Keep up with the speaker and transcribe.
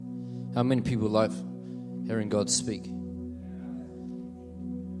How many people love hearing God speak?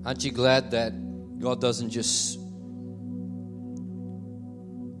 Aren't you glad that God He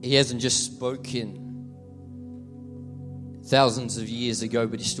hasn't just spoken thousands of years ago,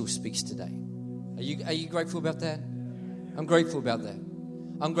 but He still speaks today? Are you grateful about that? I'm grateful about that.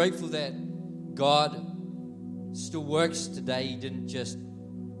 I'm grateful that God still works today. He didn't just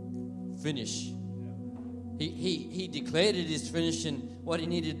finish. He declared it is finished, and what He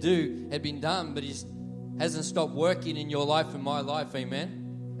needed to do had been done, but He hasn't stopped working in your life and my life.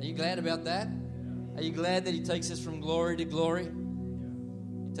 Amen. Are you glad about that? Are you glad that He takes us from glory to glory?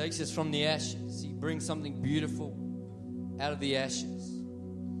 He takes us from the ashes. He brings something beautiful out of the ashes.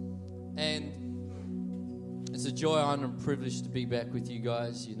 And it's a joy, honor, and privilege to be back with you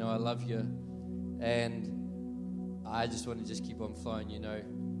guys. You know, I love you. And I just want to just keep on flowing, you know.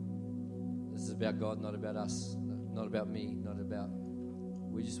 This is about God, not about us, not about me, not about...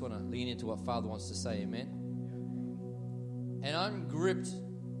 We just want to lean into what Father wants to say, amen? And I'm gripped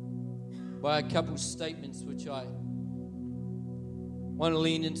by a couple statements which I want to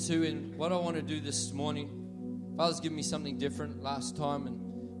lean into. And what I want to do this morning, Father's given me something different last time, and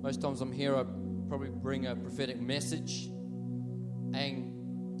most times I'm here, I probably bring a prophetic message.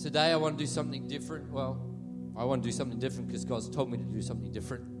 And today I want to do something different. Well, I want to do something different because God's told me to do something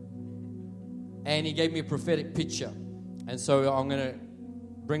different. And He gave me a prophetic picture. And so I'm going to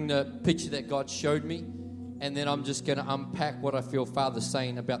bring the picture that God showed me. And then I'm just going to unpack what I feel Father's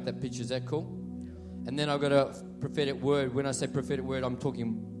saying about that picture. Is that cool? And then I've got a prophetic word. When I say prophetic word, I'm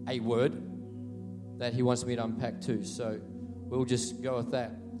talking a word that He wants me to unpack too. So we'll just go with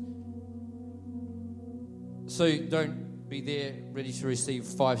that. So don't be there ready to receive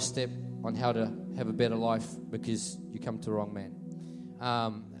 5-step on how to have a better life because you come to the wrong man.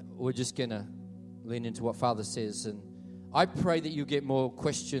 We're just going to lean into what Father says. And I pray that you get more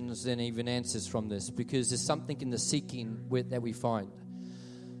questions than even answers from this, because there's something in the seeking that we find.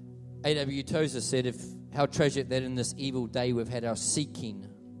 A.W. Tozer said, how tragic that in this evil day we've had our seeking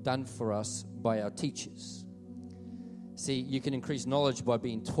done for us by our teachers. See, you can increase knowledge by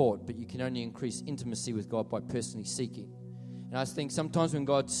being taught, but you can only increase intimacy with God by personally seeking. And I think sometimes when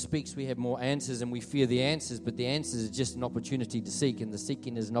God speaks, we have more answers and we fear the answers, but the answers is just an opportunity to seek, and the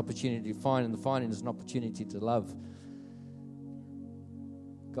seeking is an opportunity to find, and the finding is an opportunity to love.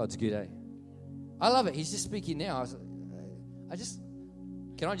 God's good, eh? I love it. He's just speaking now.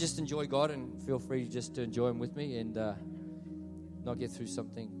 Can I just enjoy God, and feel free just to enjoy Him with me and not get through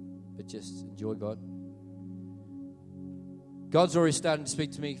something, but just enjoy God. God's already starting to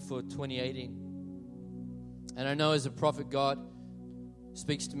speak to me for 2018. And I know as a prophet, God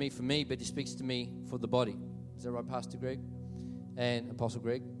speaks to me for me, but He speaks to me for the body. Is that right, Pastor Greg? And Apostle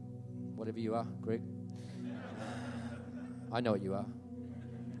Greg? Whatever you are, Greg. I know what you are.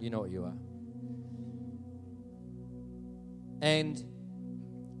 You know what you are. And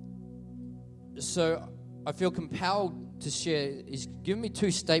so I feel compelled to share. He's given me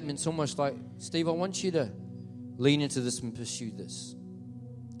 2 statements, almost like, Steve, I want you to lean into this and pursue this.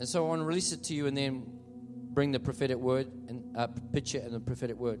 And so I want to release it to you and then bring the prophetic word and picture and the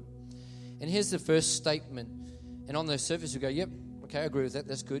prophetic word. And here's the first statement. And on the surface, you go, yep, okay, I agree with that.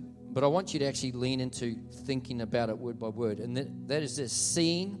 That's good. But I want you to actually lean into thinking about it word by word. And that is this: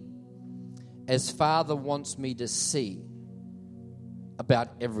 seeing as Father wants me to see about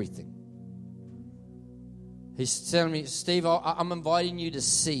everything. He's telling me, Steve, I'm inviting you to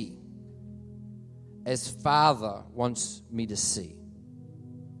see as Father wants me to see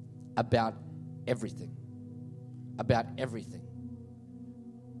about everything. About everything.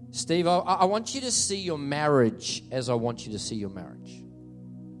 Steve, I want you to see your marriage as I want you to see your marriage.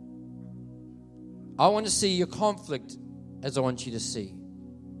 I want to see your conflict as I want you to see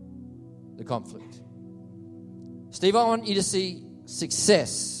the conflict. Steve, I want you to see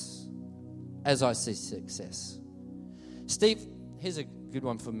success as I see success. Steve, here's a good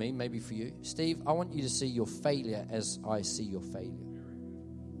one for me, maybe for you. Steve, I want you to see your failure as I see your failure.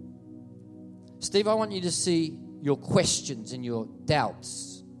 Steve, I want you to see your questions and your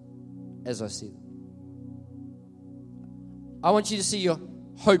doubts as I see them. I want you to see your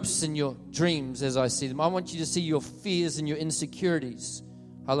hopes and your dreams as I see them. I want you to see your fears and your insecurities.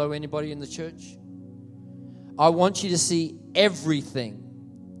 Hello, anybody in the church? I want you to see everything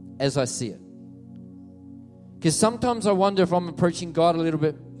as I see it. Because sometimes I wonder if I'm approaching God a little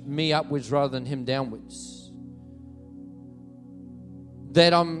bit me upwards rather than Him downwards.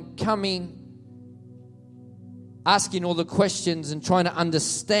 That I'm coming, asking all the questions and trying to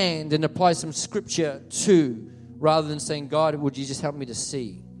understand and apply some scripture to, rather than saying, God, would you just help me to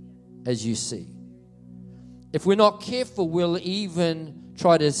see as you see? If we're not careful, we'll even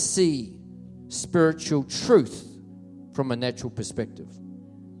try to see spiritual truth from a natural perspective.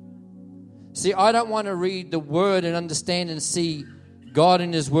 See, I don't want to read the Word and understand and see God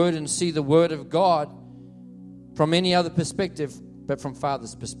in His Word and see the Word of God from any other perspective but from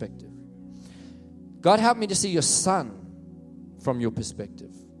Father's perspective. God, help me to see your Son from your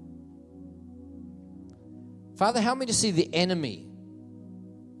perspective. Father, help me to see the enemy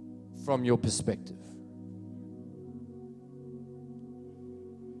from your perspective.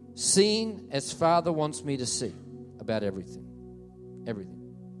 Seeing as Father wants me to see about everything. Everything.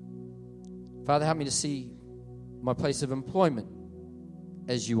 Father, help me to see my place of employment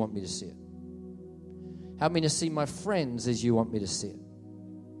as you want me to see it. Help me to see my friends as you want me to see it.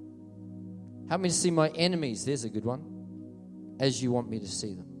 Help me to see my enemies, there's a good one, as you want me to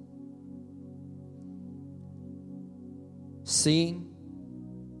see them. Seeing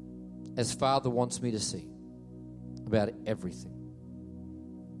as Father wants me to see about everything.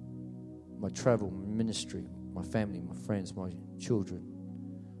 My travel, my ministry, my family, my friends, my children,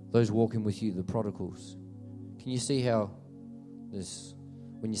 those walking with you, the prodigals. Can you see how this,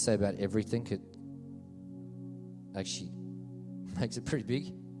 when you say about everything, it actually makes it pretty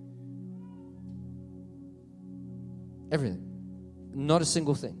big? Everything. Not a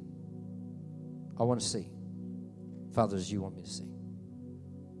single thing. I want to see, Father, as you want me to see.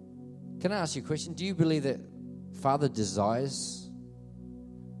 Can I ask you a question? Do you believe that Father desires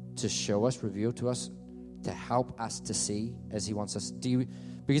to show us, reveal to us, to help us to see as He wants us? Do you?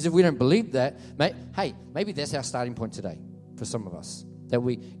 Because if we don't believe that, maybe that's our starting point today for some of us. That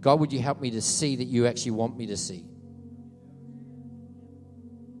God, would you help me to see that you actually want me to see?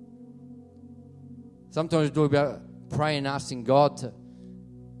 Sometimes we talk about praying, asking God to,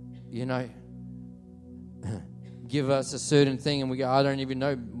 give us a certain thing, and we go, I don't even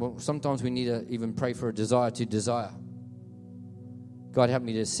know. Well, sometimes we need to even pray for a desire to desire. God, help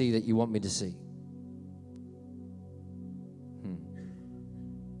me to see that you want me to see.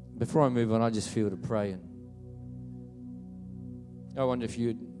 Before I move on, I just feel to pray. And I wonder if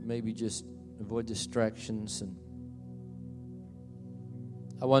you'd maybe just avoid distractions. And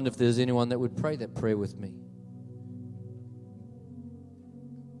I wonder if there's anyone that would pray that prayer with me.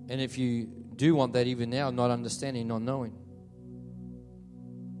 And if you do want that even now, not understanding, not knowing,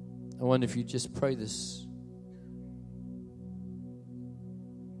 I wonder if you just pray this.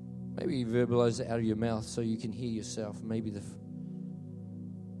 Maybe you verbalize it out of your mouth so you can hear yourself.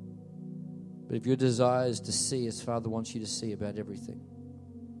 But if your desire is to see as Father wants you to see about everything,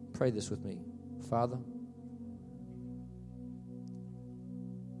 pray this with me. Father,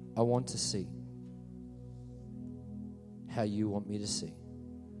 I want to see how you want me to see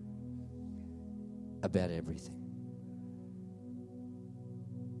about everything.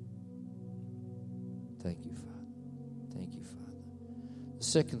 Thank you, Father. Thank you, Father. The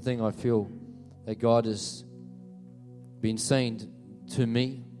second thing I feel that God has been saying to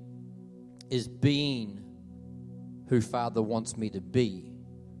me is being who Father wants me to be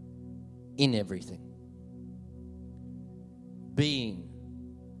in everything. Being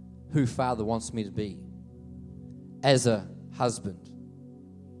who Father wants me to be as a husband,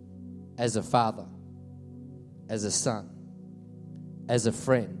 as a father, as a son, as a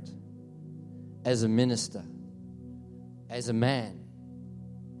friend, as a minister, as a man. ...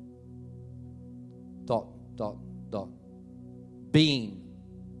 Being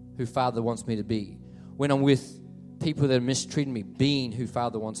who Father wants me to be. When I'm with people that are mistreating me, being who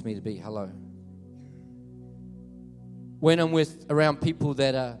Father wants me to be. Hello. When I'm around people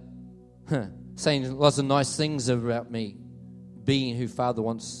that are saying lots of nice things about me, being who Father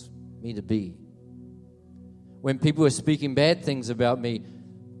wants me to be. When people are speaking bad things about me,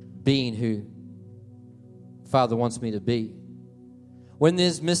 being who Father wants me to be. When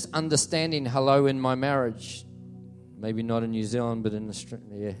there's misunderstanding, hello, in my marriage, maybe not in New Zealand, but in Australia,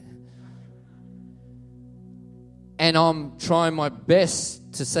 yeah. And I'm trying my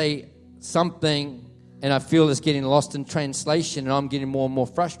best to say something, and I feel it's getting lost in translation, and I'm getting more and more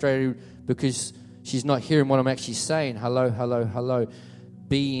frustrated because she's not hearing what I'm actually saying. Hello, hello, hello.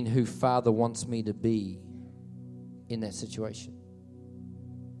 Being who Father wants me to be in that situation.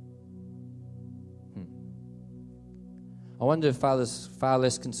 I wonder if Father's far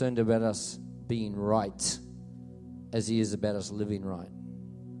less concerned about us being right as He is about us living right.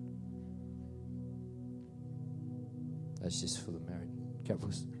 That's just for the married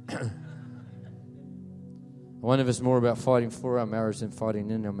couples. I wonder if it's more about fighting for our marriage than fighting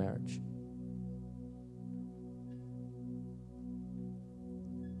in our marriage.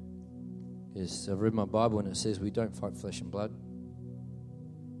 Yes, I've read my Bible and it says we don't fight flesh and blood.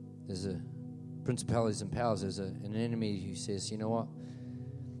 There's a principalities and powers. There's an enemy who says, you know what?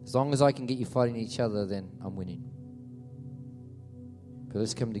 As long as I can get you fighting each other, then I'm winning. But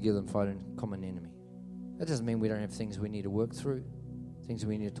let's come together and fight a common enemy. That doesn't mean we don't have things we need to work through, things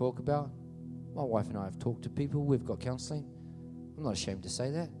we need to talk about. My wife and I have talked to people. We've got counseling. I'm not ashamed to say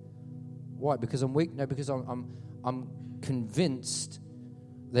that. Why? Because I'm weak? No, because I'm convinced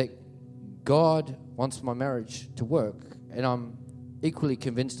that God wants my marriage to work, and I'm equally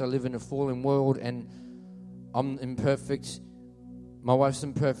convinced I live in a fallen world and I'm imperfect, my wife's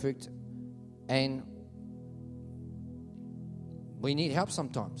imperfect, and we need help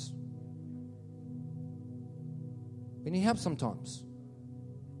sometimes. We need help sometimes.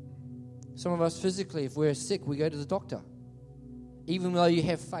 Some of us physically, if we're sick, we go to the doctor. Even though you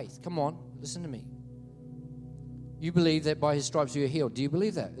have faith. Come on, listen to me. You believe that by his stripes you are healed. Do you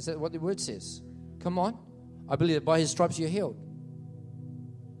believe that? Is that what the word says? Come on. I believe that by his stripes you are healed.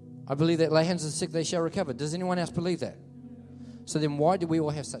 I believe that lay hands on the sick, they shall recover. Does anyone else believe that? So then why do we all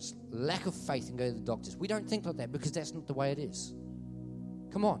have such lack of faith and go to the doctors? We don't think like that because that's not the way it is.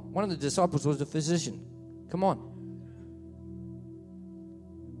 Come on. One of the disciples was a physician. Come on.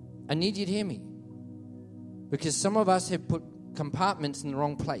 I need you to hear me. Because some of us have put compartments in the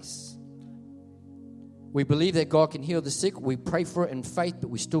wrong place. We believe that God can heal the sick. We pray for it in faith, but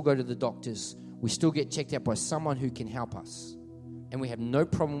we still go to the doctors. We still get checked out by someone who can help us. And we have no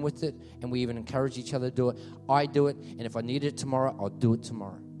problem with it, and we even encourage each other to do it. I do it, and if I need it tomorrow, I'll do it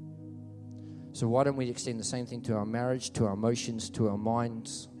tomorrow. So why don't we extend the same thing to our marriage, to our emotions, to our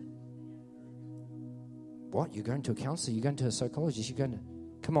minds? What? You're going to a counselor? You're going to a psychologist? You're going to...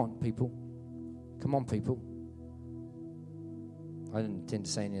 Come on, people. Come on, people. I didn't intend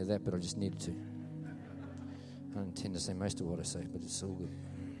to say any of that, but I just needed to. I don't intend to say most of what I say, but it's all good.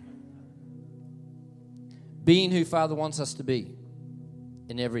 Being who Father wants us to be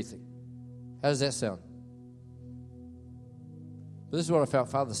in everything. How does that sound? But this is what I felt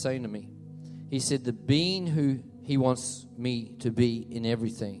Father saying to me. He said, the being who he wants me to be in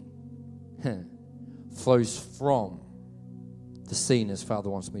everything flows from the seeing as Father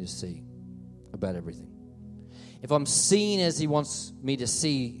wants me to see about everything. If I'm seeing as he wants me to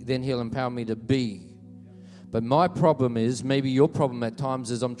see, then he'll empower me to be. But my problem is, maybe your problem at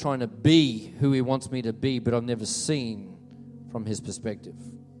times is I'm trying to be who he wants me to be, but I've never seen from his perspective.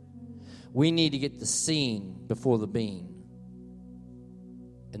 We need to get the seeing before the being.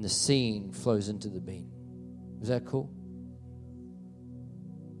 And the seeing flows into the being. Is that cool?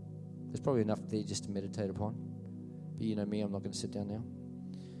 There's probably enough there just to meditate upon. But you know me, I'm not going to sit down now.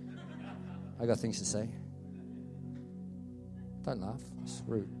 I got things to say. Don't laugh. It's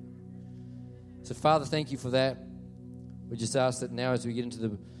rude. So, Father, thank you for that. We just ask that now as we get into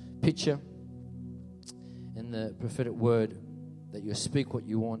the picture and the prophetic word, that you speak what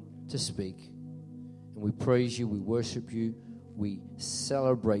you want to speak. And we praise you, we worship you, we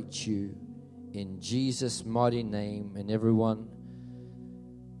celebrate you in Jesus' mighty name. And everyone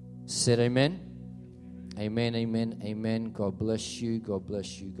said amen. Amen, amen, amen. God bless you, God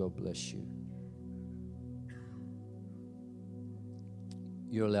bless you, God bless you.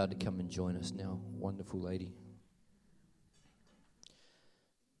 You're allowed to come and join us now, wonderful lady.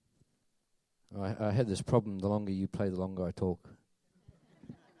 I have this problem, the longer you play, the longer I talk.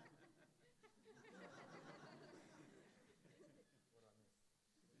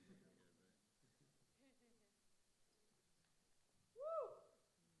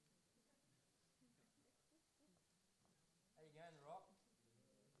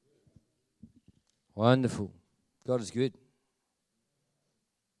 Wonderful. God is good.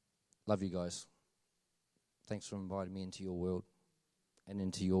 Love you guys. Thanks for inviting me into your world and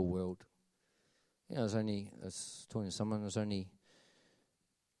into your world. You know, I was talking to someone, it was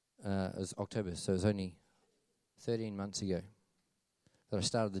October, so it was only 13 months ago that I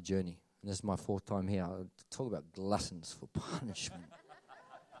started the journey. And this is my 4th time here. I'll talk about gluttons for punishment.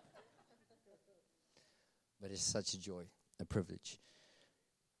 But it's such a joy, a privilege.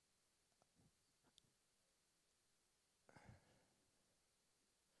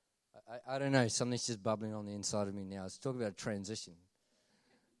 I don't know, something's just bubbling on the inside of me now. Let's talk about transition.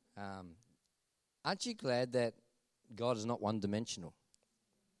 Aren't you glad that God is not one-dimensional?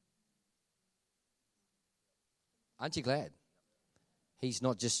 Aren't you glad? He's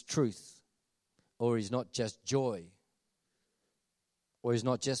not just truth, or he's not just joy, or he's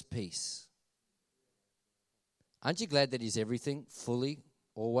not just peace. Aren't you glad that he's everything, fully,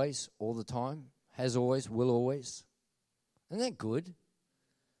 always, all the time, has always, will always? Isn't that good?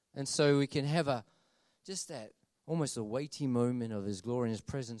 And so we can have just that almost a weighty moment of his glory and his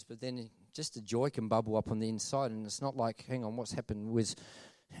presence, but then just the joy can bubble up on the inside, and it's not like, hang on, what's happened with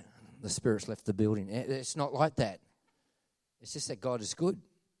the Spirit's left the building. It's not like that. It's just that God is good.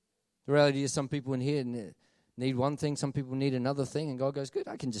 The reality is some people in here need one thing, some people need another thing, and God goes, good,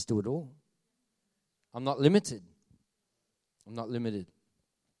 I can just do it all. I'm not limited. I'm not limited.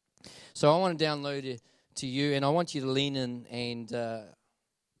 So I want to download it to you, and I want you to lean in and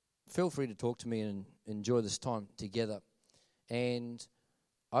feel free to talk to me and enjoy this time together. And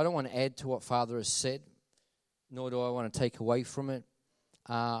I don't want to add to what Father has said, nor do I want to take away from it.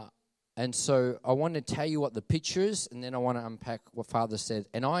 And so I want to tell you what the picture is, and then I want to unpack what Father said.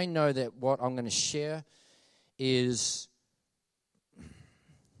 And I know that what I'm going to share is,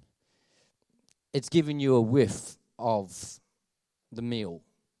 it's giving you a whiff of the meal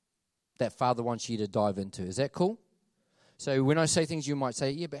that Father wants you to dive into. Is that cool? So when I say things, you might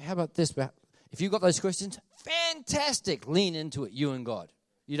say, yeah, but how about this? But if you've got those questions, fantastic. Lean into it, you and God.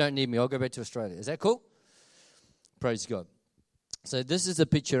 You don't need me. I'll go back to Australia. Is that cool? Praise God. So this is a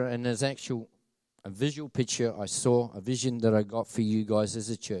picture, and there's a visual picture I saw, a vision that I got for you guys as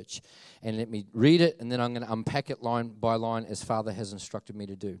a church. And let me read it, and then I'm going to unpack it line by line as Father has instructed me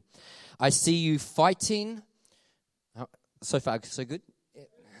to do. I see you fighting. So far, so good? Yeah.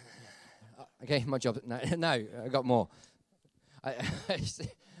 Okay, my job. No, I got more.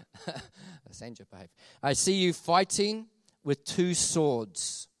 Sandra, behave. I see you fighting with two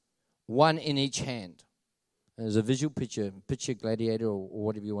swords, one in each hand. There's a visual picture gladiator or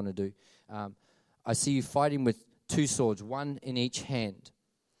whatever you want to do. I see you fighting with two swords, one in each hand.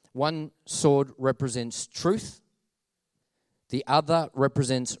 One sword represents truth. The other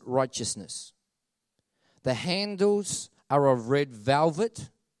represents righteousness. The handles are of red velvet,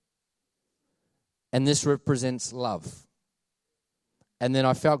 and this represents love. And then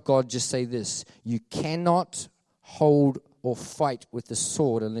I felt God just say this: you cannot hold or fight with the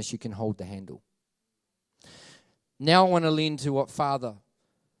sword unless you can hold the handle. Now I want to lean to what Father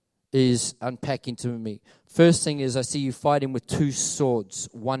is unpacking to me. First thing is, I see you fighting with two swords,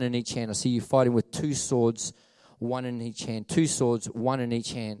 one in each hand. I see you fighting with two swords, one in each hand. Two swords, one in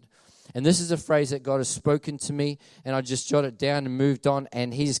each hand. And this is a phrase that God has spoken to me, and I just jotted it down and moved on,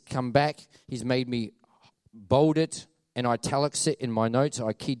 and He's come back. He's made me bold it and italics it in my notes.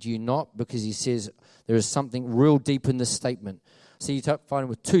 I kid you not, because He says there is something real deep in this statement. So you're fighting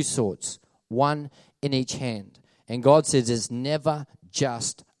with two swords, one in each hand. And God says it's never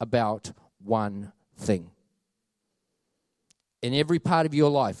just about one thing. In every part of your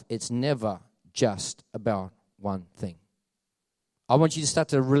life, it's never just about one thing. I want you to start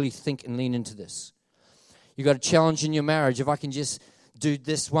to really think and lean into this. You've got a challenge in your marriage. If I can just do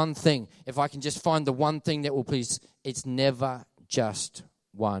this one thing, if I can just find the one thing that will please, it's never just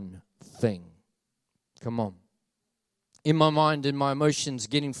one thing. Come on. In my mind, in my emotions,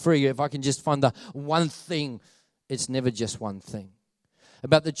 getting free, if I can just find the one thing, it's never just one thing.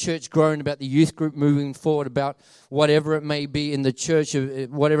 About the church growing, about the youth group moving forward, about whatever it may be in the church,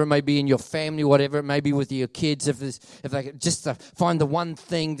 whatever it may be in your family, whatever it may be with your kids. If they just find the one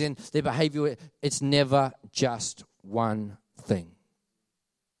thing, then their behavior, it's never just one thing.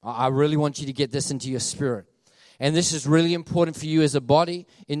 I really want you to get this into your spirit. And this is really important for you as a body,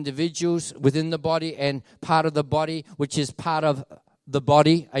 individuals within the body and part of the body, which is part of the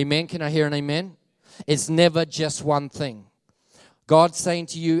body. Amen. Can I hear an amen? It's never just one thing. God's saying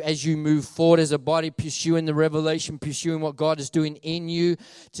to you as you move forward as a body, pursuing the revelation, pursuing what God is doing in you,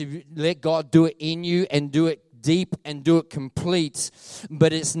 to let God do it in you and do it deep and do it complete.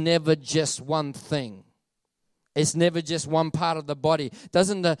 But it's never just one thing. It's never just one part of the body.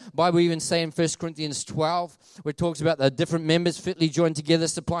 Doesn't the Bible even say in 1 Corinthians 12, where it talks about the different members fitly joined together,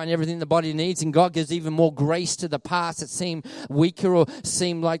 supplying everything the body needs, and God gives even more grace to the parts that seem weaker or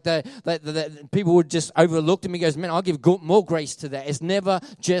seem like that people would just overlook them. He goes, man, I'll give more grace to that. It's never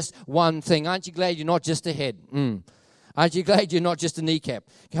just one thing. Aren't you glad you're not just a head? Aren't you glad you're not just a kneecap?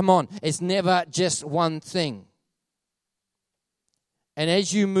 Come on, it's never just one thing. And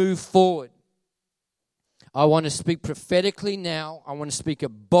as you move forward, I want to speak prophetically now. I want to speak it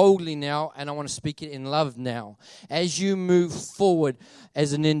boldly now. And I want to speak it in love now. As you move forward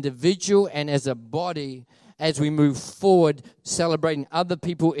as an individual and as a body, as we move forward, celebrating other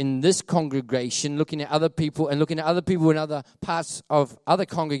people in this congregation, looking at other people and looking at other people in other parts of other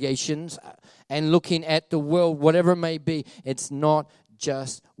congregations and looking at the world, whatever it may be, it's not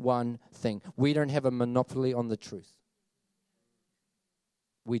just one thing. We don't have a monopoly on the truth.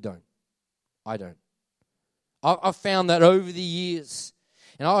 We don't. I don't. I've found that over the years,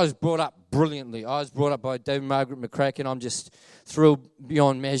 and I was brought up brilliantly. I was brought up by David and Margaret McCracken. I'm just thrilled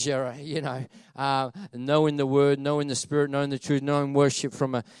beyond measure, knowing the Word, knowing the Spirit, knowing the truth, knowing worship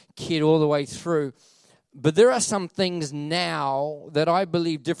from a kid all the way through. But there are some things now that I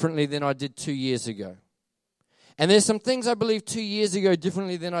believe differently than I did 2 years ago. And there's some things I believe 2 years ago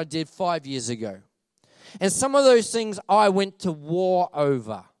differently than I did 5 years ago. And some of those things I went to war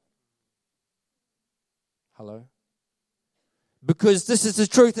over. Hello? Because this is the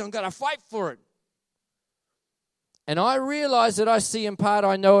truth and I'm going to fight for it. And I realize that I see in part,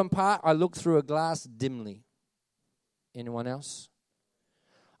 I know in part, I look through a glass dimly. Anyone else?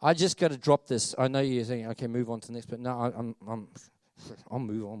 I just got to drop this. I know you're thinking, okay, move on to the next, but no, I'll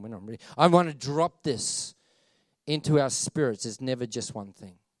move on when I'm ready. I want to drop this into our spirits. It's never just one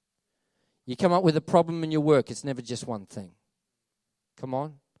thing. You come up with a problem in your work, it's never just one thing. Come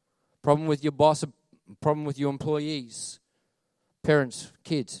on. Problem with your boss, a problem with your employees, parents,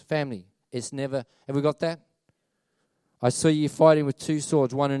 kids, family. It's never, have we got that? I saw you fighting with two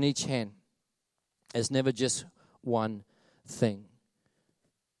swords, one in each hand. It's never just one thing.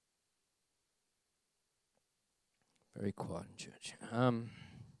 Very quiet in church.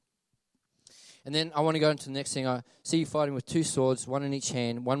 And then I want to go into the next thing. I see you fighting with two swords, one in each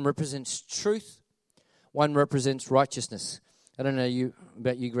hand. One represents truth. One represents righteousness. I don't know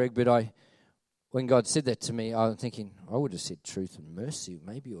about you, Greg, but when God said that to me, I was thinking, I would have said truth and mercy,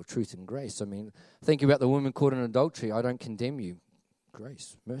 maybe, or truth and grace. I mean, think about the woman caught in adultery. I don't condemn you.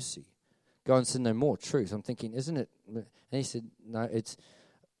 Grace, mercy. God said, no more, truth. I'm thinking, isn't it? And he said, no, it's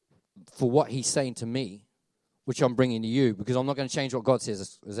for what he's saying to me, which I'm bringing to you, because I'm not going to change what God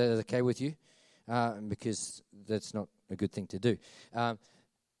says. Is that okay with you? Because that's not a good thing to do.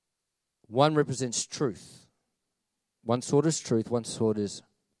 One represents truth. One sword is truth, one sword is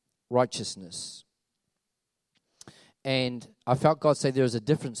righteousness. And I felt God say there is a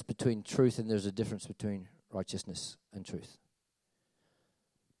difference between truth and there's a difference between righteousness and truth.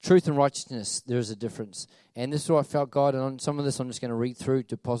 Truth and righteousness, there is a difference. And this is what I felt God, and on some of this I'm just going to read through,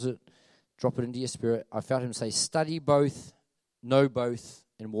 deposit, drop it into your spirit. I felt him say, study both, know both,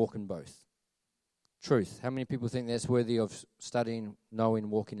 and walk in both. Truth. How many people think that's worthy of studying,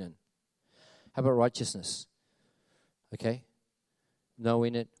 knowing, walking in? How about righteousness? Okay?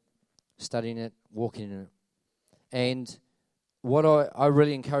 Knowing it, studying it, walking in it. And what I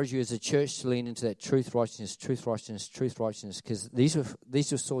really encourage you as a church to lean into that truth, righteousness, truth, righteousness, truth, righteousness, because these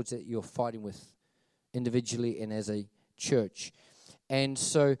are swords that you're fighting with individually and as a church. And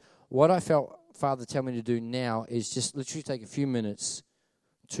so what I felt Father tell me to do now is just literally take a few minutes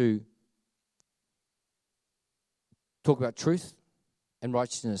to talk about truth and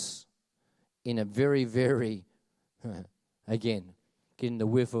righteousness in a very, very, again, getting the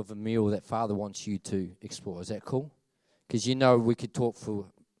whiff of a meal that Father wants you to explore. Is that cool? Because we could talk for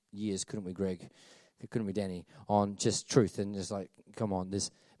years, couldn't we, Greg? Couldn't we, Danny? On just truth and just like, come on,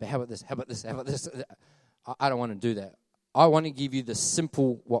 this. But how about this? How about this? How about this? I don't want to do that. I want to give you the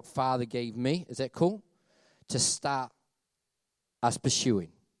simple, what Father gave me. Is that cool? To start us pursuing.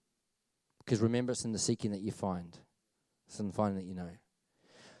 Because remember, it's in the seeking that you find. It's in the finding that you know.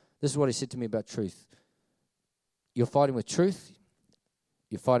 This is what he said to me about truth. You're fighting with truth.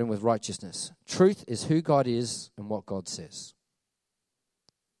 You're fighting with righteousness. Truth is who God is and what God says.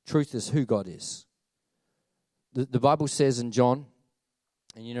 Truth is who God is. The Bible says in John,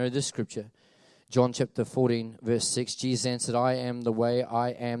 and you know this scripture, John chapter 14, verse 6, Jesus answered, I am the way,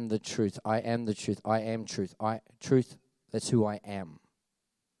 I am the truth, I am the truth, I am truth. Truth, that's who I am.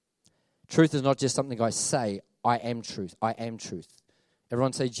 Truth is not just something I say, I am truth, I am truth.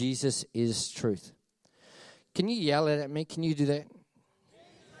 Everyone say, Jesus is truth. Can you yell it at me? Can you do that?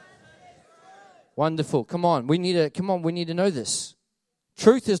 Wonderful. Come on, we need to know this.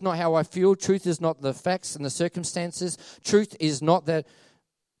 Truth is not how I feel. Truth is not the facts and the circumstances. Truth is not that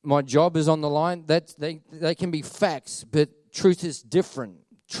my job is on the line. That they can be facts, but truth is different.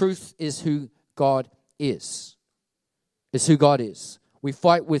 Truth is who God is. It's who God is. We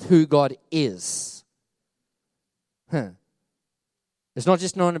fight with who God is. It's not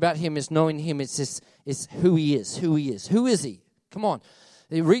just knowing about him, it's knowing him. It's who he is. Who he is. Who is he? Come on.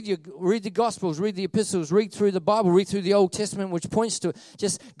 Read the Gospels, read the epistles, read through the Bible, read through the Old Testament, which points to it.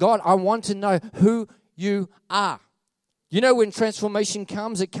 Just, God, I want to know who you are. You know, when transformation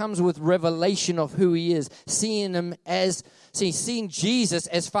comes, it comes with revelation of who he is. Seeing Jesus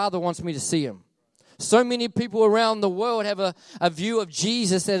as Father wants me to see him. So many people around the world have a view of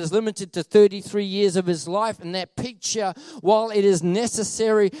Jesus that is limited to 33 years of his life. And that picture, while it is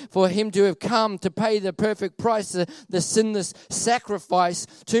necessary for him to have come to pay the perfect price, the sinless sacrifice,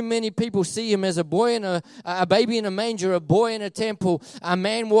 too many people see him as a boy in a baby in a manger, a boy in a temple, a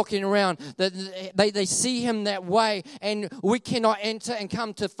man walking around. They see him that way. And we cannot enter and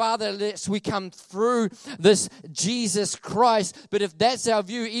come to Father unless we come through this Jesus Christ. But if that's our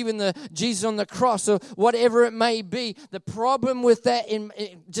view, even the Jesus on the cross, or whatever it may be. The problem with that, in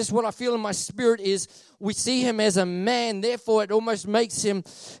just what I feel in my spirit, is we see him as a man. Therefore, it almost makes him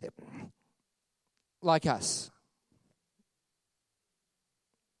like us.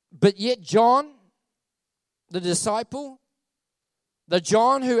 But yet John, the disciple, the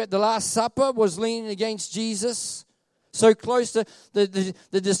John who at the Last Supper was leaning against Jesus, so close to the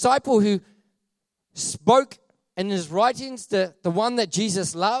disciple who spoke in his writings, the one that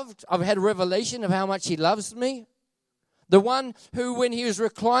Jesus loved. I've had a revelation of how much he loves me. The one who, when he was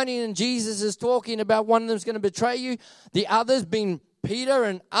reclining and Jesus is talking about one of them's going to betray you, the others, being Peter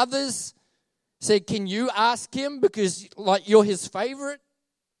and others, said, can you ask him because like you're his favorite?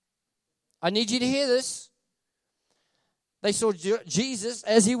 I need you to hear this. They saw Jesus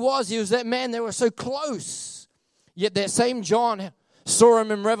as he was. He was that man. They were so close. Yet that same John saw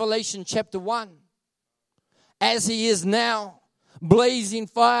him in Revelation chapter 1. As he is now. Blazing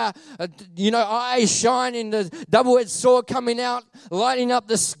fire, eyes shining, the double-edged sword coming out, lighting up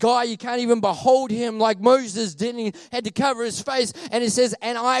the sky. You can't even behold him like Moses did. He had to cover his face. And it says,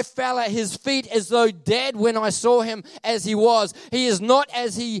 and I fell at his feet as though dead when I saw him as he was. He is not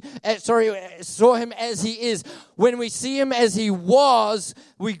as saw him as he is. When we see him as he was,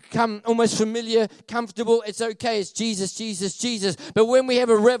 we become almost familiar, comfortable. It's okay. It's Jesus, Jesus, Jesus. But when we have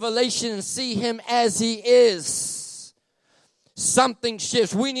a revelation and see him as he is, something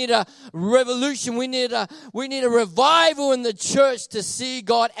shifts. We need a revolution. We need a revival in the church to see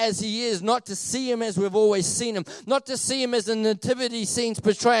God as he is, not to see him as we've always seen him, not to see him as the nativity scenes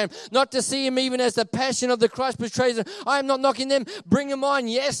portray him, not to see him even as the passion of the Christ portrays him. I am not knocking them. Bring him on.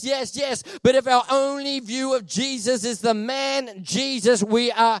 Yes, yes, yes. But if our only view of Jesus is the man Jesus,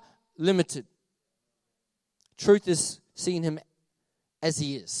 we are limited. Truth is seeing him as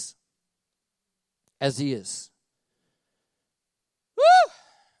he is. As he is.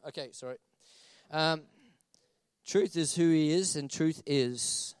 Woo! Okay, sorry. Truth is who he is, and truth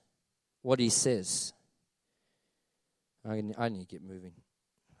is what he says. I need to get moving.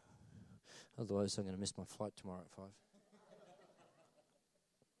 Otherwise, I'm going to miss my flight tomorrow at 5.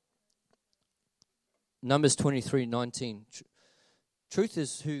 Numbers 23:19. Truth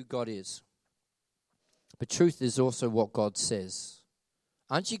is who God is. But truth is also what God says.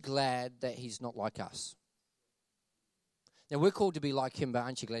 Aren't you glad that he's not like us? Now, we're called to be like him, but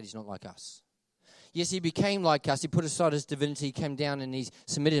aren't you glad he's not like us? Yes, he became like us. He put aside his divinity, he came down and he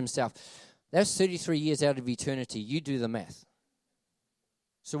submitted himself. That's 33 years out of eternity. You do the math.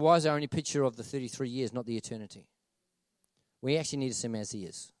 So why is our only picture of the 33 years, not the eternity? We actually need to see him as he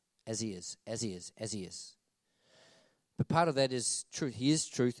is, as he is, as he is, as he is. But part of that is truth. He is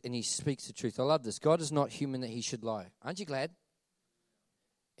truth and he speaks the truth. I love this. God is not human that he should lie. Aren't you glad?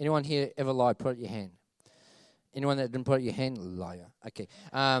 Anyone here ever lied? Put out your hand. Anyone that didn't put out your hand? Liar. Okay.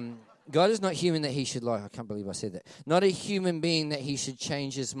 God is not human that he should lie. I can't believe I said that. Not a human being that he should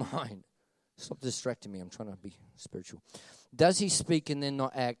change his mind. Stop distracting me. I'm trying to be spiritual. Does he speak and then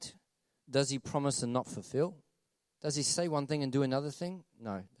not act? Does he promise and not fulfill? Does he say one thing and do another thing?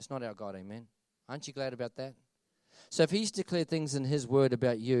 No, that's not our God, amen. Aren't you glad about that? So if he's declared things in his word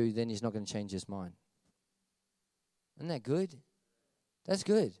about you, then he's not going to change his mind. Isn't that good? That's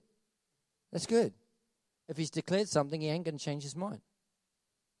good. That's good. If he's declared something, he ain't going to change his mind.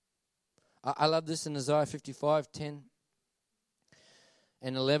 I love this in Isaiah 55:10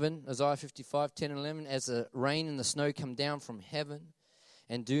 and 11. Isaiah 55:10 and 11. As the rain and the snow come down from heaven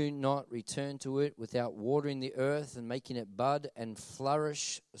and do not return to it without watering the earth and making it bud and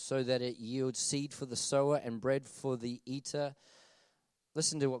flourish so that it yields seed for the sower and bread for the eater.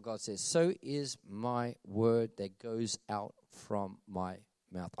 Listen to what God says. So is my word that goes out from my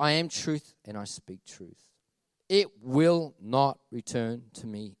mouth. I am truth and I speak truth. It will not return to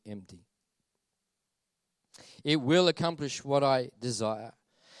me empty. It will accomplish what I desire,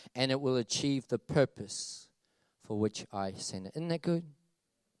 and it will achieve the purpose for which I send it. Isn't that good?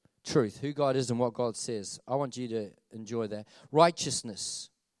 Truth, who God is and what God says. I want you to enjoy that. Righteousness.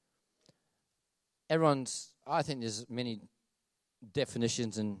 I think there's many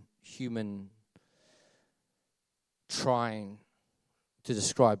definitions in human trying to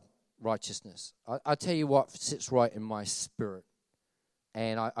describe righteousness. I tell you what sits right in my spirit.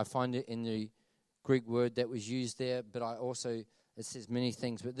 And I find it in the Greek word that was used there, but it says many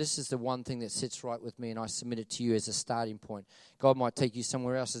things, but this is the one thing that sits right with me, and I submit it to you as a starting point. God might take you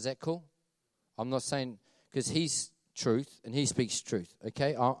somewhere else. Is that cool? I'm not saying, because he's truth, and he speaks truth,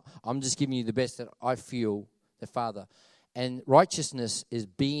 okay? I'm just giving you the best that I feel, the Father. And righteousness is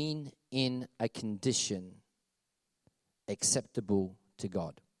being in a condition acceptable to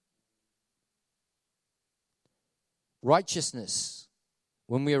God. Righteousness,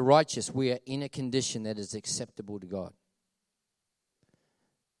 When we are righteous, we are in a condition that is acceptable to God.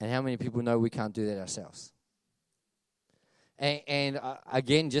 And how many people know we can't do that ourselves? And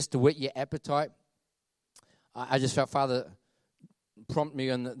again, just to whet your appetite, I just felt Father prompt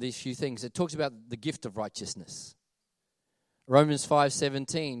me on these few things. It talks about the gift of righteousness. Romans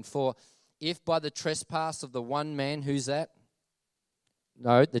 5:17, for if by the trespass of the one man, who's that?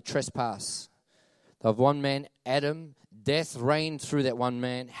 No, the trespass of one man, Adam, death reigned through that one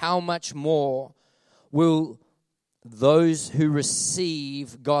man, how much more will those who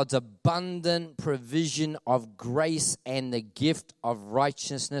receive God's abundant provision of grace and the gift of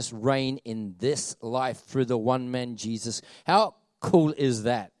righteousness reign in this life through the one man, Jesus? How cool is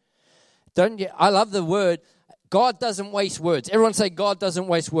that? I love the word. God doesn't waste words. Everyone say, God doesn't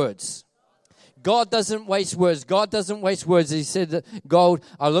waste words. God doesn't waste words. God doesn't waste words. He said that gold,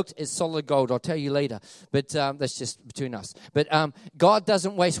 I looked, it's solid gold. I'll tell you later. But that's just between us. But God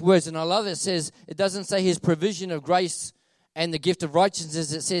doesn't waste words. And I love it. It doesn't say his provision of grace and the gift of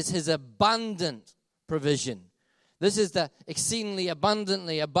righteousness. It says his abundant provision. This is the exceedingly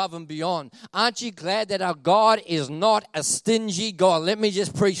abundantly above and beyond. Aren't you glad that our God is not a stingy God? Let me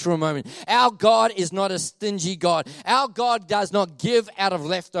just preach for a moment. Our God is not a stingy God. Our God does not give out of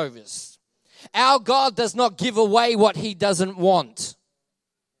leftovers. Our God does not give away what he doesn't want.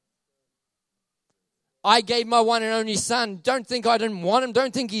 I gave my one and only son. Don't think I didn't want him.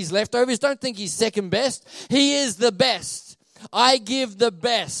 Don't think he's leftovers. Don't think he's second best. He is the best. I give the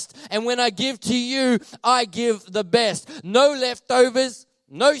best. And when I give to you, I give the best. No leftovers,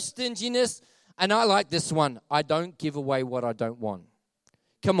 no stinginess. And I like this one. I don't give away what I don't want.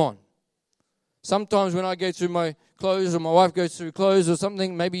 Come on. Sometimes when I go through my clothes or my wife goes through clothes or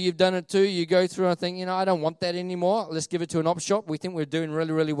something, maybe you've done it too, you go through and think, I don't want that anymore. Let's give it to an op shop. We think we're doing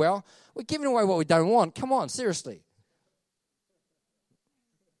really, really well. We're giving away what we don't want. Come on, seriously.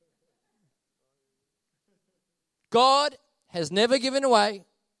 God has never given away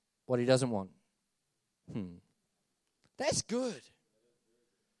what he doesn't want. That's good.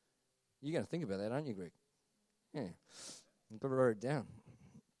 You're going to think about that, aren't you, Greg? Yeah. I've got to write it down.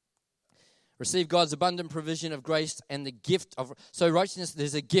 Receive God's abundant provision of grace and the gift of... So righteousness,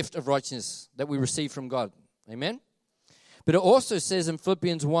 there's a gift of righteousness that we receive from God. Amen? But it also says in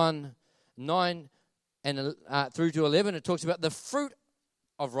Philippians 1, 9 and through to 11, it talks about the fruit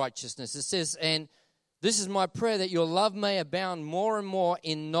of righteousness. It says, and this is my prayer, that your love may abound more and more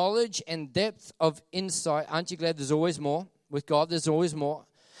in knowledge and depth of insight. Aren't you glad there's always more? With God, there's always more.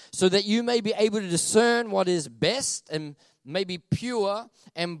 So that you may be able to discern what is best and may be pure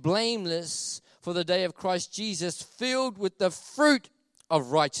and blameless for the day of Christ Jesus, filled with the fruit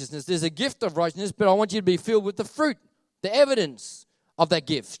of righteousness. There's a gift of righteousness, but I want you to be filled with the fruit, the evidence of that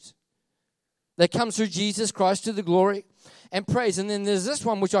gift that comes through Jesus Christ to the glory and praise. And then there's this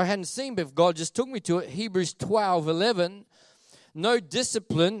one which I hadn't seen, but God just took me to it, Hebrews 12:11. No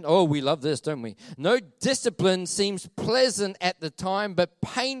discipline, oh, we love this, don't we? No discipline seems pleasant at the time, but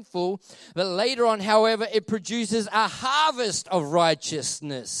painful. But later on, however, it produces a harvest of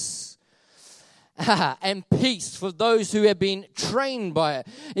righteousness and peace for those who have been trained by it.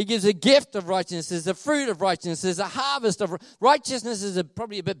 It gives a gift of righteousness, there's a fruit of righteousness, there's a harvest of righteousness. Is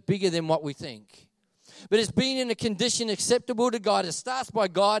probably a bit bigger than what we think. But it's been in a condition acceptable to God. It starts by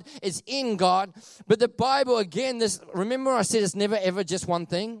God. It's in God. But the Bible, again, remember I said it's never, ever just one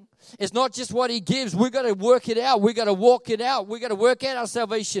thing? It's not just what he gives. We've got to work it out. We've got to walk it out. We've got to work out our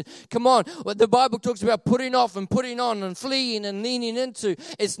salvation. Come on. What the Bible talks about putting off and putting on and fleeing and leaning into.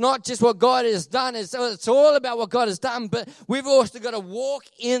 It's not just what God has done. It's all about what God has done. But we've also got to walk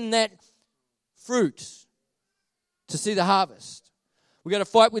in that fruit to see the harvest. We've got to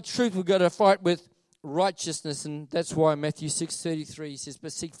fight with truth. We've got to fight with righteousness, and that's why Matthew 6:33 says,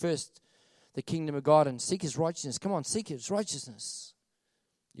 but seek first the kingdom of God and seek his righteousness. Come on, seek his righteousness.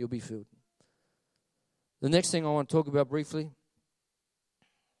 You'll be filled. The next thing I want to talk about briefly.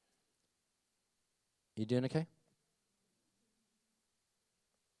 You doing okay?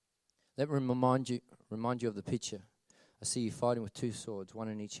 Let me remind you of the picture. I see you fighting with two swords, one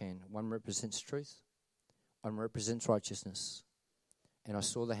in each hand. One represents truth, one represents righteousness. And I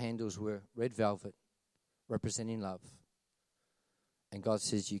saw the handles were red velvet, representing love. And God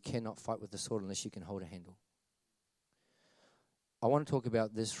says you cannot fight with the sword unless you can hold a handle. I want to talk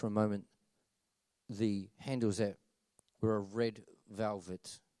about this for a moment. The handles that were a red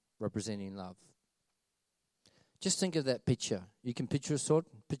velvet, representing love. Just think of that picture. You can picture a sword?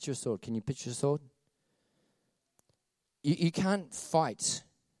 Picture a sword. Can you picture a sword? You can't fight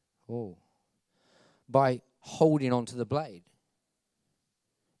by holding onto the blade.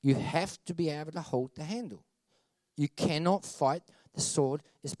 You have to be able to hold the handle. You cannot fight the sword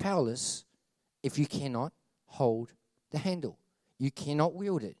is powerless if you cannot hold the handle. You cannot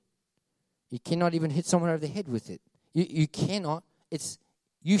wield it. You cannot even hit someone over the head with it. You cannot. It's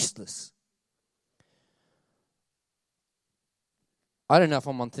useless. I don't know if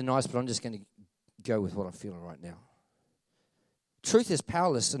I'm on thin ice, but I'm just going to go with what I'm feeling right now. Truth is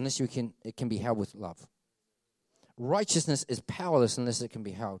powerless unless it can be held with love. Righteousness is powerless unless it can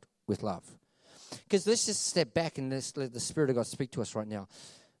be held with love. Because let's just step back and let's let the Spirit of God speak to us right now.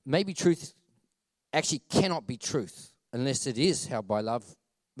 Maybe truth actually cannot be truth unless it is held by love,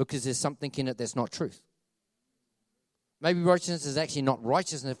 because there's something in it that's not truth. Maybe righteousness is actually not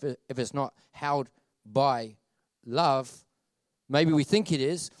righteousness if it's not held by love. Maybe we think it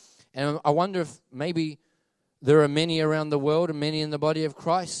is. And I wonder if maybe there are many around the world and many in the body of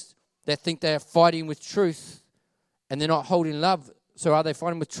Christ that think they are fighting with truth and they're not holding love. So are they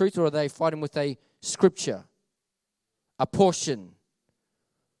fighting with truth, or are they fighting with a scripture, a portion?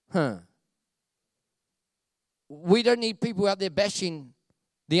 We don't need people out there bashing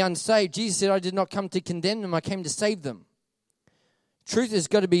the unsaved. Jesus said, I did not come to condemn them, I came to save them. Truth has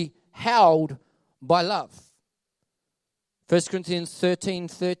got to be held by love. 1 Corinthians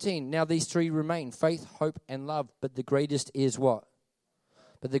 13:13. Now these three remain: faith, hope, and love. But the greatest is what?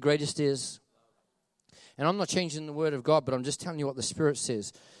 But the greatest is... And I'm not changing the word of God, but I'm just telling you what the Spirit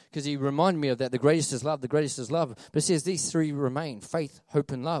says. Because he reminded me of that. The greatest is love. The greatest is love. But it says these three remain: faith,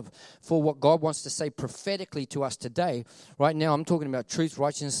 hope, and love. For what God wants to say prophetically to us today, right now I'm talking about truth,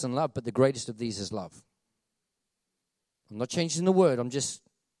 righteousness, and love. But the greatest of these is love. I'm not changing the word. I'm just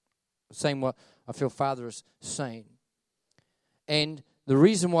saying what I feel Father is saying. And the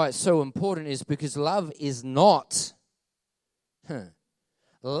reason why it's so important is because love is not...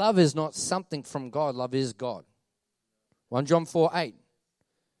 Love is not something from God. Love is God. 1 John 4:8.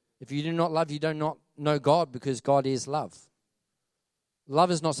 If you do not love, you do not know God, because God is love.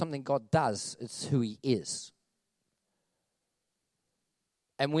 Love is not something God does. It's who he is.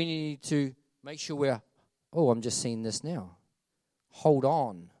 And we need to make sure I'm just seeing this now. Hold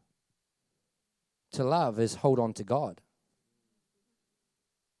on. To love is hold on to God.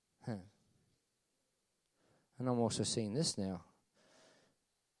 And I'm also seeing this now.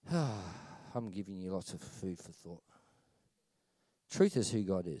 I'm giving you lots of food for thought. Truth is who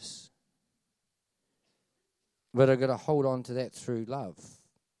God is. But I've got to hold on to that through love.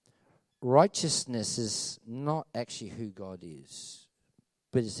 Righteousness is not actually who God is,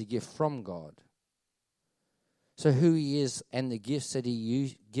 but it's a gift from God. So who he is and the gifts that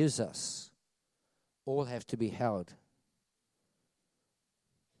he gives us all have to be held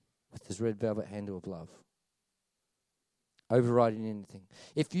with this red velvet handle of love. Overriding anything.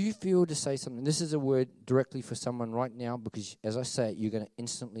 If you feel to say something, this is a word directly for someone right now, because as I say it, you're going to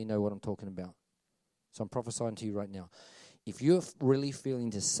instantly know what I'm talking about. So I'm prophesying to you right now. If you're really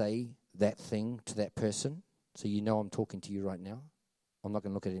feeling to say that thing to that person, so you know I'm talking to you right now, I'm not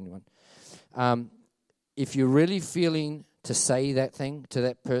going to look at anyone. If you're really feeling to say that thing to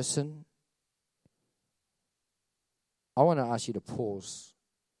that person, I want to ask you to pause.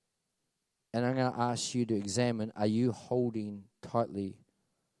 And I'm going to ask you to examine, are you holding tightly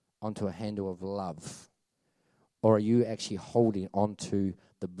onto a handle of love? Or are you actually holding onto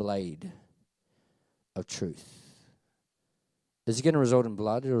the blade of truth? Is it going to result in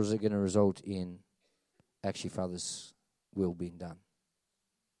blood, or is it going to result in actually Father's will being done?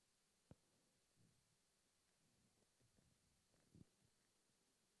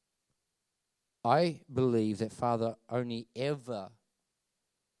 I believe that Father only ever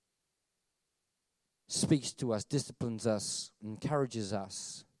speaks to us, disciplines us, encourages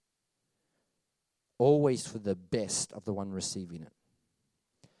us, always for the best of the one receiving it.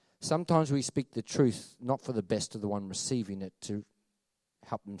 Sometimes we speak the truth not for the best of the one receiving it to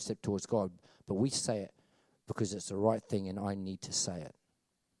help them step towards God, but we say it because it's the right thing and I need to say it.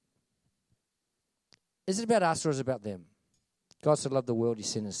 Is it about us or is it about them? God so loved the world, he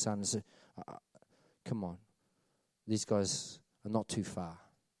sent his son and said, come on, these guys are not too far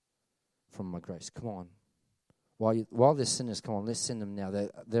from my grace. Come on. While they're sinners, come on, let's send them now.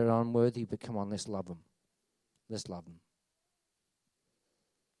 They're unworthy, but come on, let's love them. Let's love them.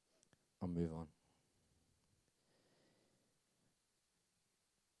 I'll move on.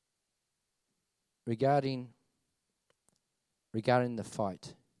 Regarding the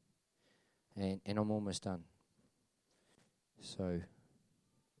fight, and I'm almost done. So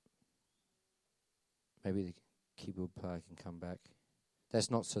maybe the keyboard player can come back. That's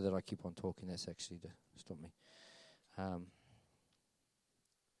not so that I keep on talking. That's actually to stop me.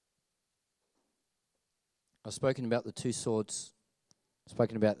 I've spoken about the two swords. I've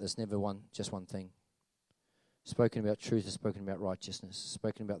spoken about there's never just one thing. spoken about truth, has spoken about righteousness, has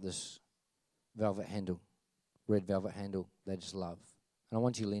spoken about this velvet handle, red velvet handle, that is love. And I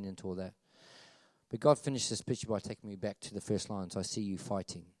want you to lean into all that. But God finished this picture by taking me back to the first lines. I see you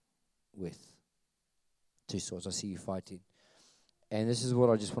fighting with two swords. I see you fighting. And this is what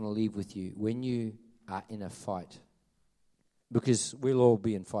I just want to leave with you. When you are in a fight, because we'll all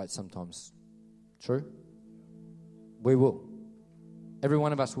be in fights sometimes. True? We will. Every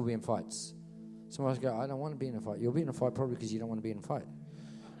one of us will be in fights. Some of us go, I don't want to be in a fight. You'll be in a fight probably because you don't want to be in a fight.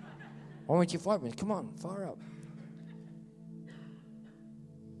 Why won't you fight me? Come on, fire up.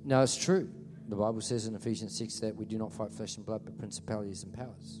 No, it's true. The Bible says in Ephesians 6 that we do not fight flesh and blood, but principalities and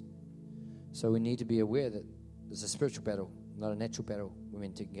powers. So we need to be aware that there's a spiritual battle, not a natural battle we're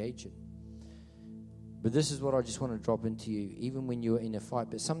meant to engage in. But this is what I just want to drop into you, even when you're in a fight.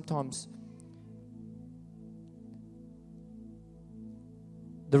 But sometimes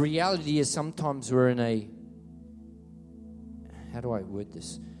the reality is sometimes we're in a, how do I word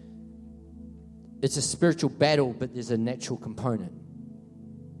this? It's a spiritual battle, but there's a natural component.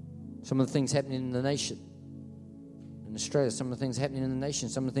 Some of the things happening in the nation, in Australia, some of the things happening in the nation,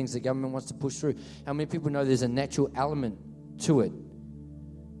 some of the things the government wants to push through. How many people know there's a natural element to it?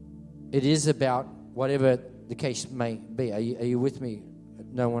 It is about whatever the case may be. Are you with me?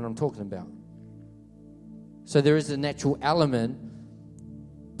 Know what I'm talking about? So there is a natural element,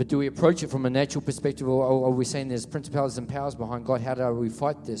 but do we approach it from a natural perspective, or are we saying there's principalities and powers behind God? How do we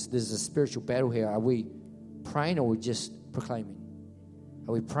fight this? There's a spiritual battle here. Are we praying or are we just proclaiming?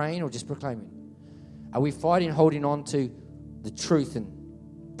 Are we praying or just proclaiming? Are we fighting, holding on to the truth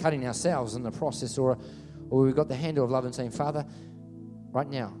and cutting ourselves in the process, or we've got the handle of love and saying, Father, right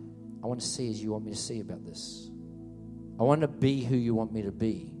now, I want to see as you want me to see about this. I want to be who you want me to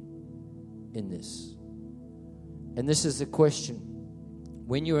be in this. And this is the question.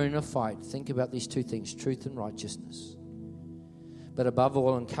 When you're in a fight, think about these two things, truth and righteousness. But above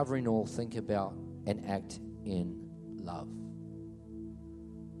all and covering all, think about and act in love.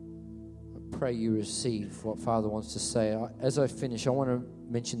 I pray you receive what Father wants to say. As I finish, I want to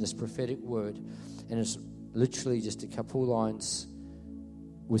mention this prophetic word, and it's literally just a couple lines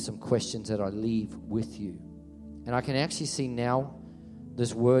with some questions that I leave with you. And I can actually see now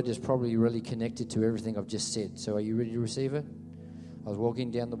this word is probably really connected to everything I've just said. So are you ready to receive it? I was walking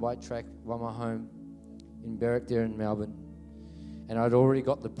down the bike track by my home in Berwick there in Melbourne, and I'd already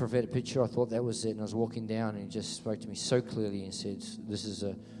got the prophetic picture. I thought that was it, and I was walking down, and he just spoke to me so clearly and said,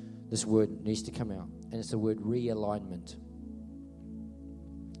 this word needs to come out, and it's the word realignment.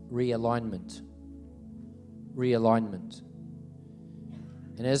 Realignment. Realignment.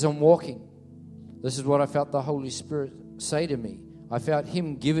 And as I'm walking, this is what I felt the Holy Spirit say to me. I felt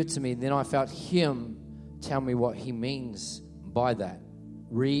Him give it to me. Then I felt Him tell me what He means by that.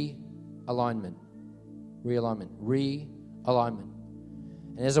 Realignment. Realignment. Realignment.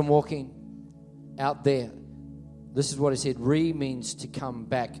 And as I'm walking out there, this is what He said. Re means to come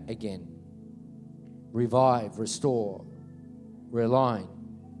back again. Revive, restore, realign.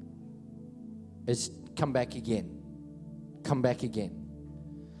 It's come back again. Come back again.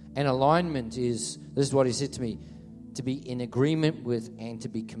 And alignment is, this is what He said to me, to be in agreement with and to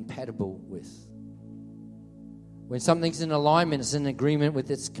be compatible with. When something's in alignment, it's in agreement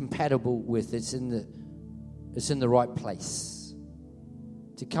with, it's compatible with, it's in the right place.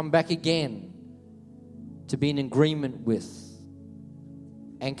 To come back again, to be in agreement with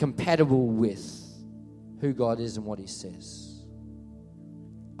and compatible with who God is and what He says.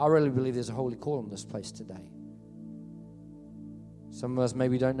 I really believe there's a holy call in this place today. Some of us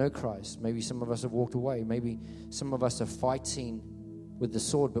maybe don't know Christ. Maybe some of us have walked away. Maybe some of us are fighting with the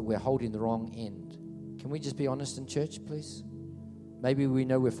sword, but we're holding the wrong end. Can we just be honest in church, please? Maybe we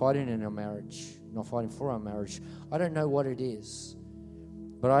know we're fighting in our marriage, not fighting for our marriage. I don't know what it is,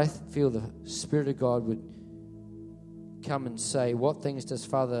 but I feel the Spirit of God would come and say, what things does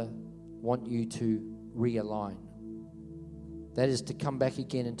Father want you to realign? That is to come back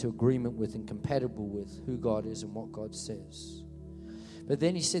again into agreement with and compatible with who God is and what God says. But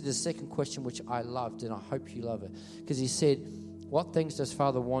then He said the second question, which I loved, and I hope you love it, because He said, what things does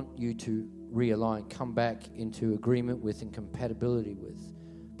Father want you to realign, come back into agreement with and compatibility with?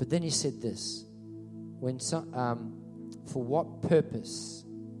 But then He said this, for what purpose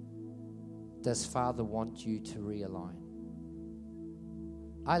does Father want you to realign?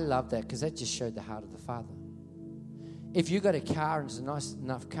 I love that, because that just showed the heart of the Father. If you got a car and it's a nice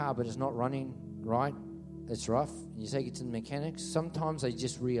enough car, but it's not running right, it's rough, and you take it to the mechanics, sometimes they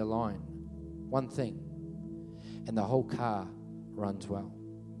just realign one thing, and the whole car runs well.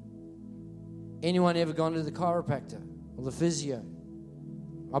 Anyone ever gone to the chiropractor or the physio?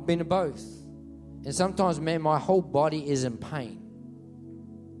 I've been to both. And sometimes, man, my whole body is in pain.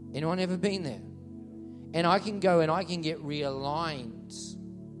 Anyone ever been there? And I can go and I can get realigned.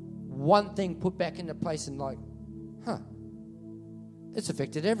 One thing put back into place and like, it's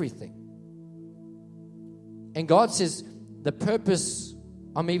affected everything. And God says, the purpose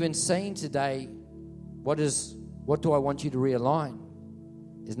I'm even saying today, what do I want you to realign?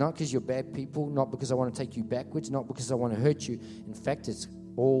 It's not because you're bad people, not because I want to take you backwards, not because I want to hurt you. In fact, it's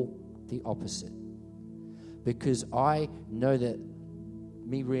all the opposite. Because I know that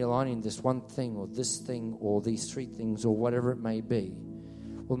me realigning this one thing or this thing or these three things or whatever it may be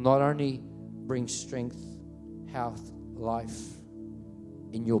will not only bring strength, health, life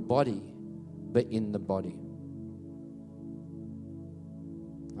in your body, but in the body.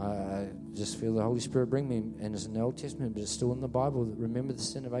 I just feel the Holy Spirit bring me, and it's in the Old Testament, but it's still in the Bible. Remember the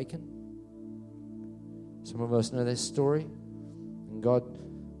sin of Achan? Some of us know that story. And God,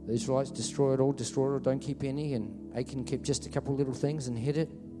 the Israelites, destroy it all, don't keep any. And Achan kept just a couple little things and hid it.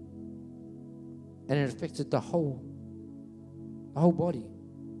 And it affected the whole body.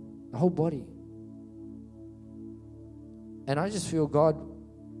 The whole body. And I just feel God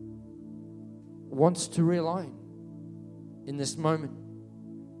wants to realign in this moment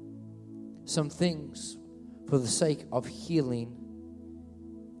some things for the sake of healing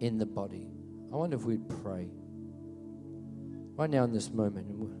in the body. I wonder if we'd pray right now in this moment.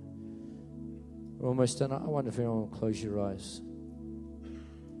 And we're almost done. I wonder if anyone will close your eyes.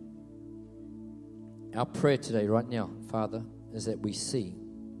 Our prayer today, right now, Father, is that we see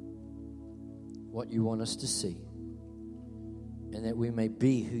what you want us to see, and that we may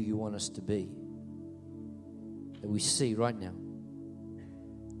be who you want us to be. That we see right now.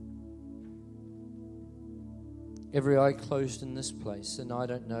 Every eye closed in this place, and I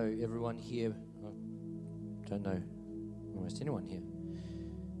don't know everyone here. I don't know almost anyone here.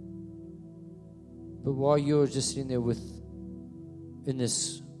 But while you're just sitting there in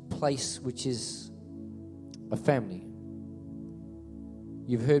this place which is a family,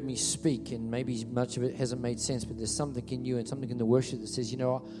 you've heard me speak, and maybe much of it hasn't made sense, but there's something in you and something in the worship that says, you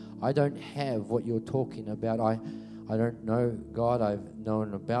know, I don't have what you're talking about. I don't know God. I've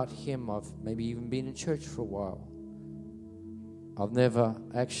known about Him. I've maybe even been in church for a while. I've never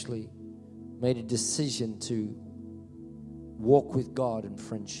actually made a decision to walk with God in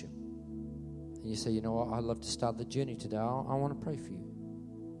friendship. And you say, you know what, I'd love to start the journey today. I want to pray for you.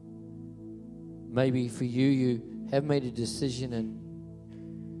 Maybe for you have made a decision and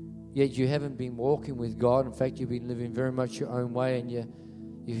yet you haven't been walking with God. In fact, you've been living very much your own way, and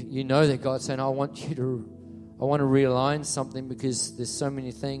you know that God's saying, I want to realign something because there's so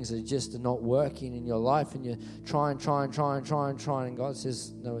many things that just are not working in your life, and you're trying, and God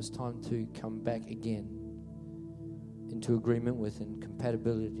says, no, it's time to come back again into agreement with and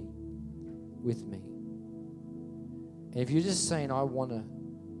compatibility with me. And if you're just saying, I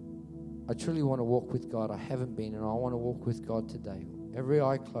truly want to walk with God, I haven't been, and I want to walk with God today. Every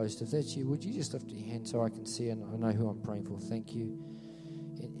eye closed. If that's you, would you just lift your hand so I can see and I know who I'm praying for? Thank you.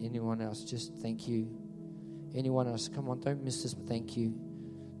 Anyone else? Just thank you. Anyone else? Come on, don't miss this. Thank you.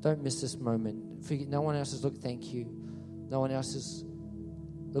 Don't miss this moment. No one else is looking. Thank you. No one else is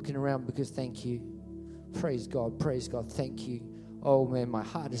looking around because thank you. Praise God. Praise God. Thank you. Oh, man, my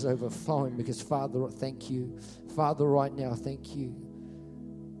heart is overflowing because, Father, thank you. Father, right now, thank you.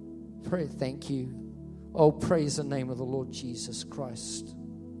 Pray, thank you. Oh, praise the name of the Lord Jesus Christ.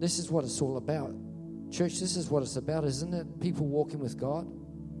 This is what it's all about. Church, this is what it's about, isn't it? People walking with God.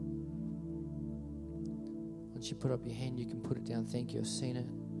 Once you put up your hand, you can put it down. Thank you. I've seen it.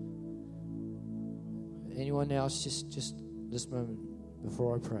 Anyone else? Just this moment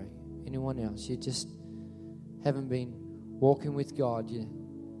before I pray. Anyone else? You just haven't been walking with God.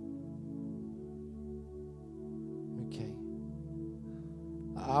 Okay.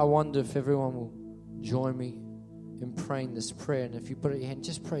 I wonder if everyone will join me in praying this prayer. And if you put it in your hand,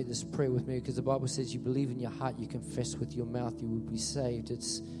 just pray this prayer with me, because the Bible says you believe in your heart, you confess with your mouth, you will be saved.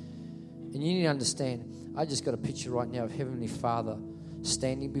 And you need to understand, I just got a picture right now of Heavenly Father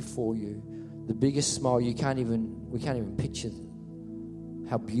standing before you, the biggest smile. We can't even picture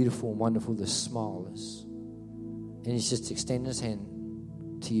how beautiful and wonderful this smile is. And He's just extending His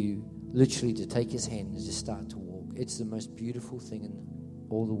hand to you, literally to take His hand and just start to walk. It's the most beautiful thing in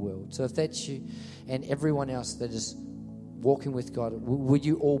all the world. So if that's you and everyone else that is walking with God, would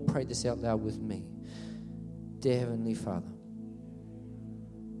you all pray this out loud with me? Dear Heavenly Father,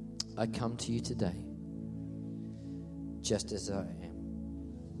 I come to you today just as I am.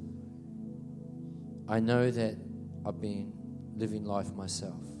 I know that I've been living life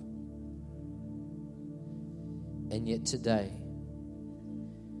myself. And yet today,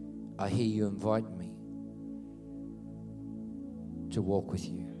 I hear you invite me to walk with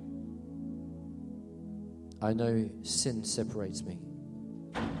you. I know sin separates me,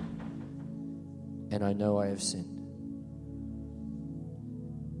 and I know I have sinned.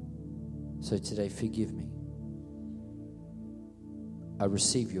 So today, forgive me. I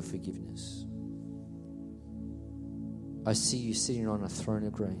receive your forgiveness. I see you sitting on a throne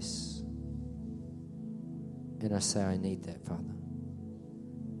of grace, and I say, I need that, Father.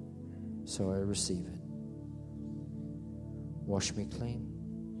 So I receive it. Wash me clean.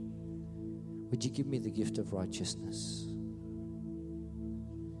 Would you give me the gift of righteousness?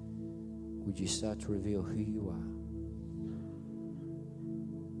 Would you start to reveal who you are?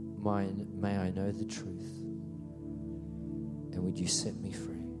 May I know the truth. And would you set me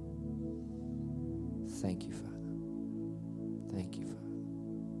free? Thank you, Father. Thank you, Father.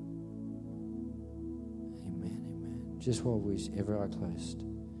 Amen, amen. Just while every eye closed.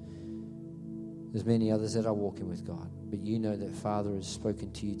 There's many others that are walking with God, but you know that Father has spoken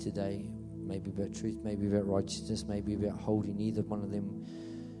to you today, maybe about truth, maybe about righteousness, maybe about holding either one of them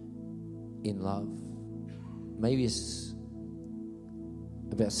in love. Maybe it's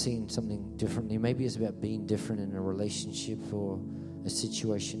about seeing something differently. Maybe it's about being different in a relationship or a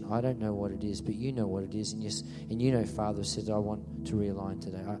situation. I don't know what it is, but you know what it is. And you know Father said, I want to realign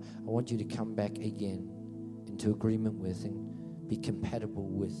today. I want you to come back again into agreement with and be compatible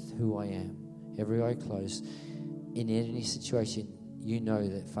with who I am. Every eye closed. In any situation, you know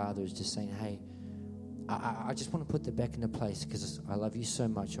that Father is just saying, hey, I just want to put that back into place because I love you so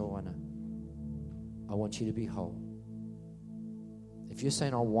much. I want you to be whole. If you're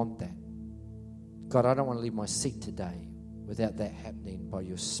saying, I want that, God, I don't want to leave my seat today without that happening by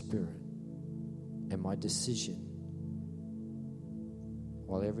your Spirit and my decision.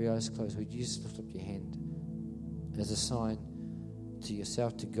 While every eye is closed, would you just lift up your hand as a sign to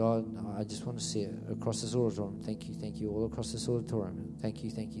yourself, to God? I just want to see it across this auditorium. Thank you, all across this auditorium. Thank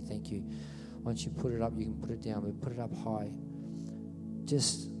you. Once you put it up, you can put it down, but put it up high.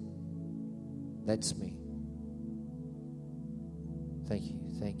 Just, that's me. Thank you.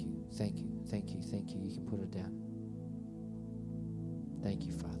 You can put it down. Thank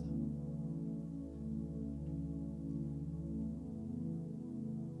you, Father.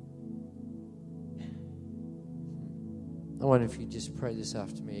 I wonder if you just pray this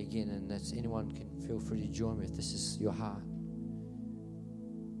after me again, and that's anyone can feel free to join me if this is your heart.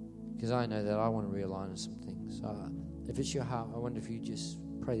 Because I know that I want to realign on some things. If it's your heart, I wonder if you just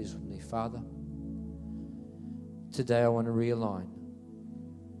pray this with me. Father, today I want to realign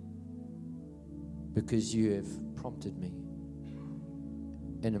because you have prompted me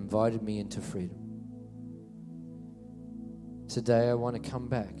and invited me into freedom. Today I want to come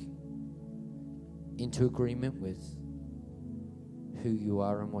back into agreement with who you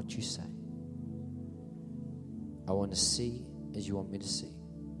are and what you say. I want to see as you want me to see.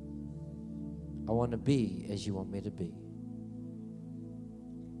 I want to be as you want me to be.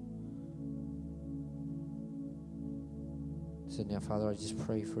 So now, Father, I just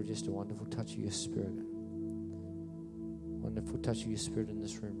pray for just a wonderful touch of your Spirit. Wonderful touch of your Spirit in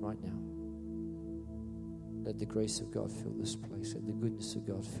this room right now. Let the grace of God fill this place. Let the goodness of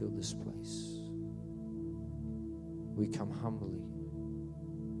God fill this place. We come humbly.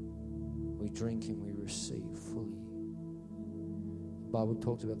 We drink and we receive fully. The Bible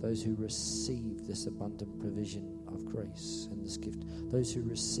talks about those who receive this abundant provision of grace and this gift. Those who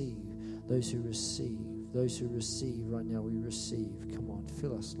receive right now, we receive. Come on,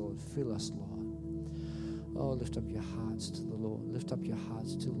 fill us, Lord. Oh, lift up your hearts to the Lord. Lift up your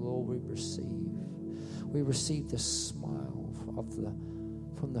hearts to the Lord. We receive the smile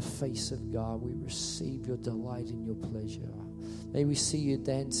from the face of God. We receive your delight and your pleasure. May we see you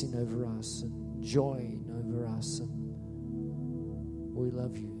dancing over us and joying over us. And we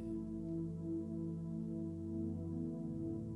love you.